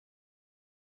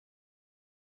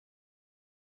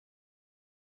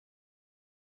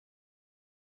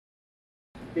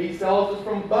B cells is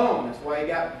from bone. That's why you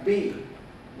got B.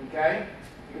 Okay?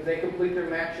 Because they complete their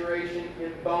maturation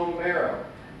in bone marrow.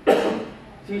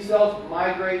 T cells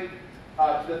migrate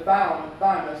to the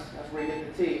thymus. That's where you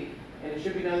get the T. And it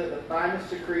should be known that the thymus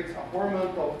secretes a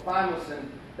hormone called thymosin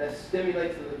that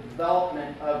stimulates the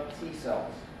development of T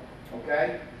cells.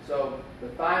 Okay? So the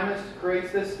thymus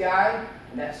creates this guy,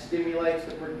 and that stimulates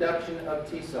the production of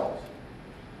T cells.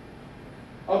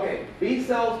 Okay, B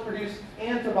cells produce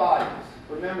antibodies.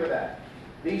 Remember that.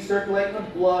 These circulate in the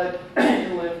blood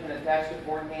and lymph and attach to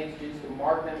foreign antigens to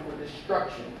mark them for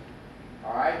destruction.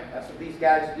 Alright? That's what these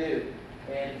guys do.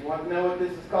 And if you want to know what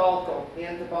this is called, it's called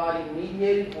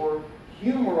antibody-mediated or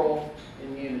humoral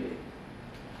immunity.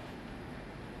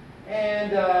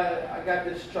 And I got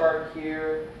this chart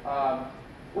here.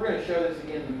 We're going to show this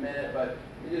again in a minute, but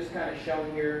it's just kind of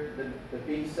shown here the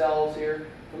B cells here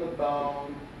from the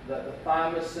bone, the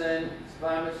thymosin.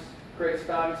 Thymus creates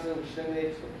thymosin, which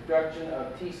stimulates the production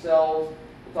of T cells.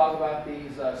 We'll talk about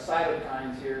these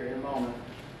cytokines here in a moment.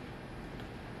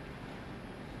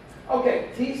 Okay,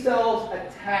 T cells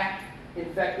attack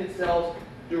infected cells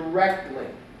directly,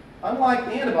 unlike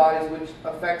the antibodies, which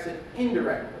affects it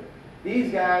indirectly.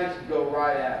 These guys go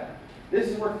right at it. This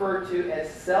is referred to as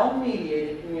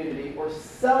cell-mediated immunity or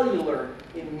cellular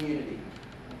immunity.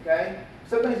 Okay?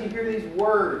 Sometimes you hear these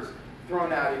words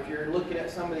thrown out if you're looking at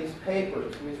some of these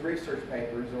papers, these research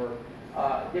papers, or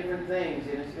different things.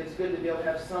 And it's good to be able to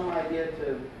have some idea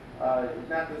to,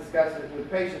 not to discuss it with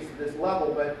patients at this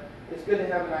level, but it's good to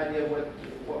have an idea of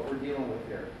what we're dealing with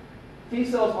here. T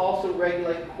cells also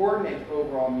regulate and coordinate the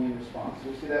overall immune response.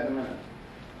 We'll see that in a minute.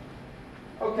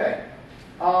 Okay.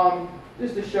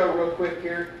 Just to show real quick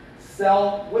here,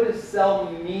 what is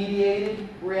cell-mediated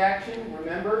reaction?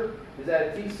 Remember, is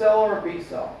that a T cell or a B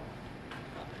cell?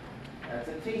 That's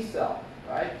a T cell,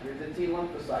 right? Here's a T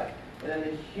lymphocyte. And then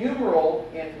the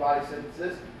humoral antibody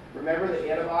synthesis, remember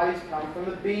the antibodies come from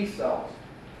the B cells.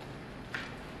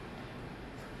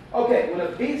 Okay, when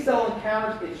a B cell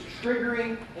encounters its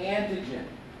triggering antigen,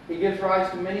 it gives rise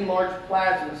to many large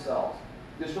plasma cells.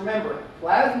 Just remember,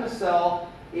 plasma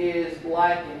cell is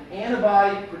like an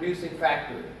antibody-producing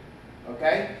factory.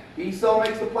 Okay? B cell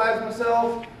makes the plasma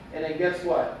cells, and then guess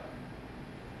what?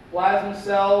 Plasma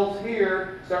cells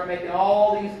here start making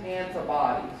all these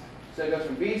antibodies. So it goes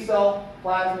from B cell,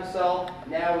 plasma cell,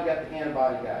 now we got the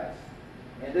antibody guys.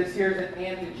 And this here is an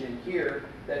antigen here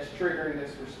that's triggering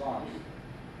this response.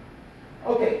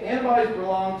 Okay, antibodies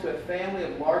belong to a family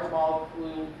of large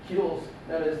molecules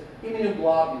known as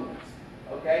immunoglobulins.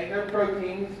 Okay, they're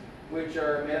proteins which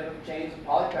are made up of chains of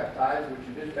polypeptides, which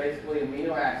are just basically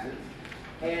amino acids.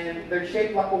 And they're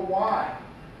shaped like a Y.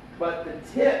 But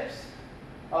the tips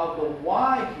of the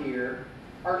Y here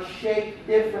are shaped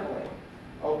differently.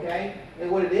 Okay?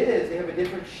 And what it is, they have a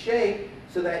different shape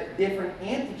so that different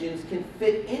antigens can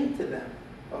fit into them.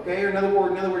 Okay? Or in other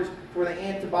words, where the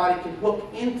antibody can hook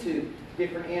into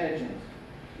different antigens.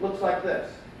 Looks like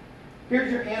this.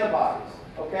 Here's your antibodies.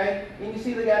 Okay? And you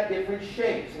see they got different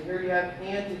shapes. And here you have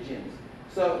antigens.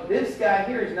 So this guy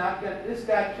here is not going to, this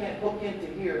guy can't hook into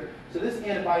here. So this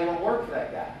antibody won't work for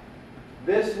that guy.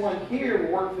 This one here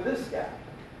will work for this guy.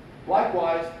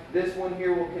 Likewise, this one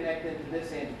here will connect into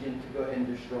this antigen to go ahead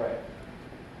and destroy it.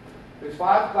 There's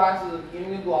 5 classes of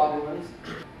immunoglobulins.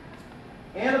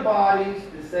 Antibodies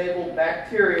disable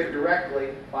bacteria directly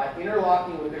by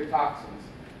interlocking with their toxins.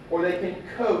 Or they can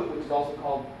coat, which is also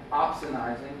called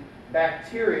opsonizing,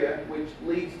 bacteria, which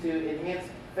leads to enhanced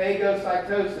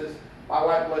phagocytosis by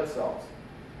white blood cells.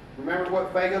 Remember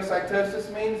what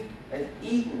phagocytosis means? It's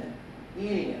eating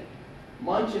it,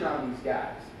 munching on these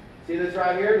guys. See this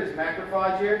right here, this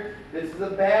macrophage here? This is a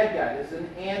bad guy. This is an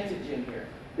antigen here.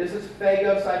 This is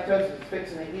phagocytosis. It's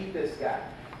fixing to eat this guy.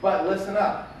 But listen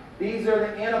up. These are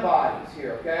the antibodies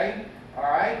here, okay? All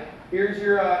right? Here's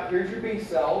your B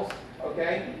cells,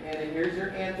 okay? And then here's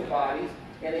your antibodies.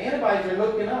 And the antibodies are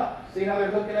hooking up. See how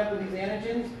they're hooking up with these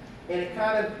antigens? And it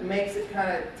kind of makes it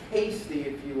kind of tasty,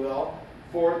 if you will,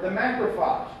 for the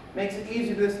macrophage. Makes it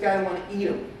easier for this guy to want to eat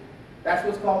them. That's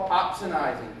what's called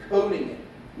opsonizing, coating it.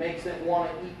 Makes it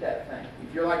want to eat that thing.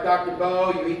 If you're like Dr.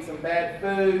 Bo, you eat some bad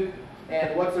food,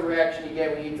 and what's the reaction you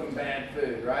get when you eat some bad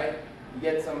food, right? You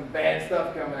get some bad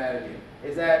stuff coming out of you.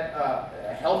 Is that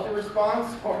a healthy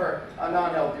response or a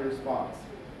non-healthy response?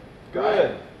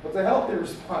 Good. Right? What's a healthy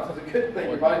response? It's a good thing.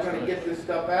 Your body's trying to get this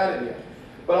stuff out of you.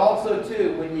 But also,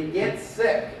 too, when you get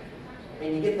sick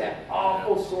and you get that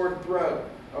awful sore throat,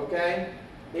 okay?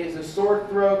 Is a sore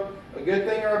throat a good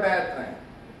thing or a bad thing?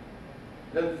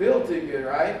 Doesn't feel too good,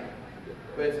 right?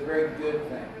 But it's a very good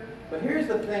thing. But here's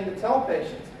the thing to tell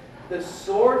patients. The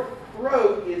sore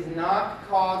throat is not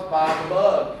caused by a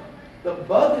bug. The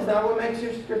bug is not what makes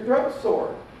your throat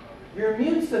sore. Your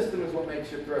immune system is what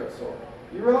makes your throat sore.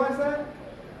 You realize that?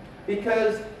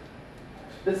 Because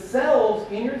the cells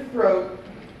in your throat,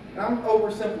 and I'm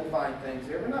oversimplifying things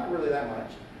here, but not really that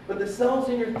much, but the cells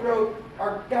in your throat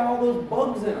got all those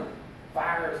bugs in them.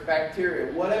 Virus,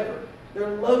 bacteria, whatever. They're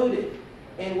loaded.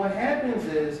 And what happens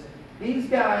is these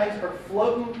guys are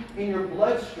floating in your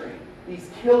bloodstream, these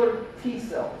killer T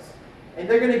cells. And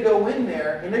they're going to go in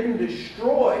there and they're going to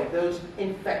destroy those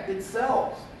infected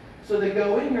cells. So they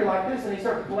go in here like this and they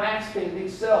start blasting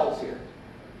these cells here.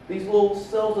 These little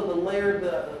cells of the layer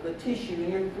of the tissue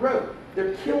in your throat.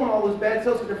 They're killing all those bad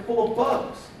cells because they're full of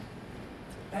bugs.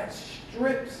 That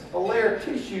strips a layer of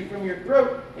tissue from your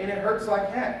throat and it hurts like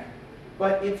heck.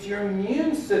 But it's your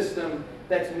immune system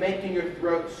that's making your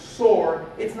throat sore.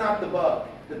 It's not the bug.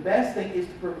 The best thing is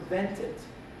to prevent it.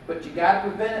 But you got to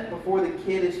prevent it before the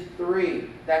kid is 3.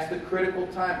 That's the critical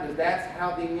time because that's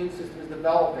how the immune system is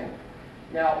developing.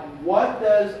 Now, what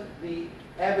does the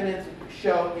evidence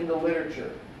show in the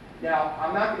literature? Now,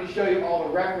 I'm not going to show you all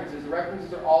the references. The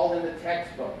references are all in the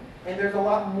textbook. And there's a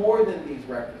lot more than these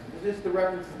references. This is the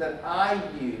references that I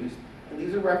used, and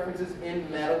these are references in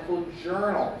medical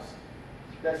journals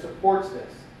that supports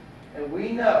this. And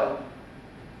we know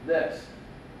this.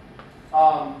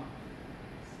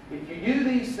 If you do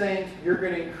these things, you're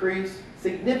going to increase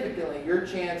significantly your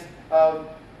chance of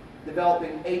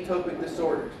developing atopic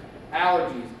disorders,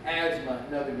 allergies, asthma,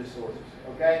 and other disorders.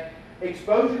 Okay?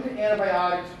 Exposure to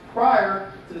antibiotics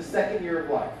prior to the 2nd year of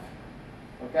life.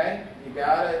 Okay? You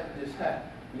gotta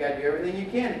do everything you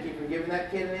can to keep from giving that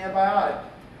kid an antibiotic.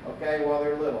 Okay, while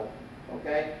they're little.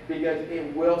 Okay? Because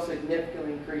it will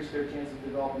significantly increase their chance of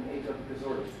developing atopic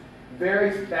disorders.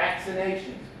 Various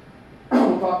vaccinations.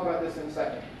 We'll talk about this in a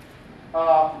second.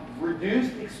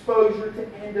 Reduced exposure to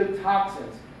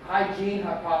endotoxins. Hygiene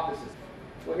hypothesis.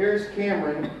 Well, here's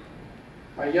Cameron,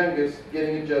 my youngest,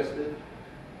 getting adjusted.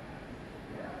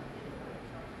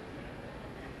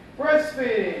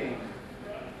 Breastfeeding.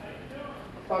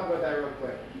 Let's talk about that real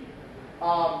quick.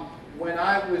 When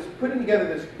I was putting together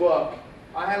this book,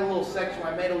 I had a little section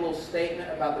where I made a little statement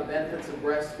about the benefits of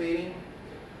breastfeeding.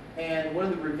 And one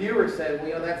of the reviewers said,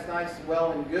 well, that's nice,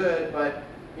 well and good, but,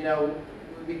 it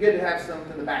would be good to have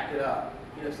something to back it up,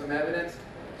 some evidence.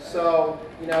 So,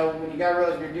 when you got to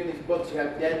realize when you're doing these books, you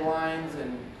have deadlines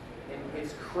and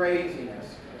it's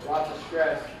craziness, lots of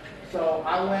stress. So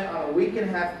I went on a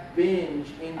 1.5-week binge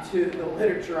into the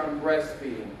literature on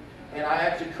breastfeeding. And I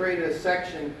actually created a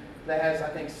section that has, I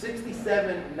think,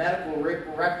 67 medical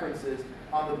references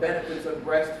on the benefits of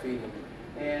breastfeeding.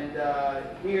 And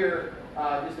here,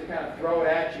 just to kind of throw it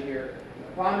at you here, the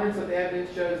preponderance of the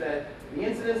evidence shows that the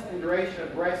incidence and duration of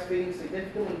breastfeeding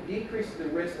significantly decreases the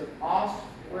risk of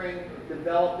offspring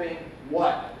developing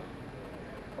what?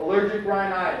 Allergic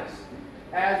rhinitis,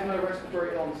 asthma,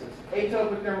 respiratory illnesses,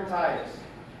 atopic dermatitis.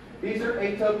 These are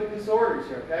atopic disorders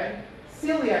here, okay?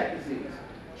 Celiac disease,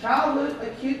 childhood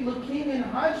acute leukemia and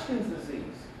Hodgkin's disease.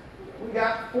 We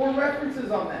got 4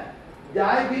 references on that.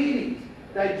 Diabetes,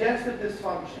 digestive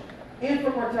dysfunction,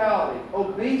 infant mortality,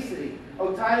 obesity,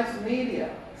 otitis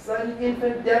media, sudden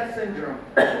infant death syndrome,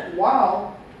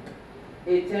 while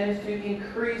it tends to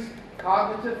increase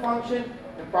cognitive function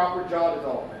and proper jaw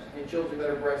development in children that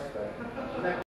are breastfed.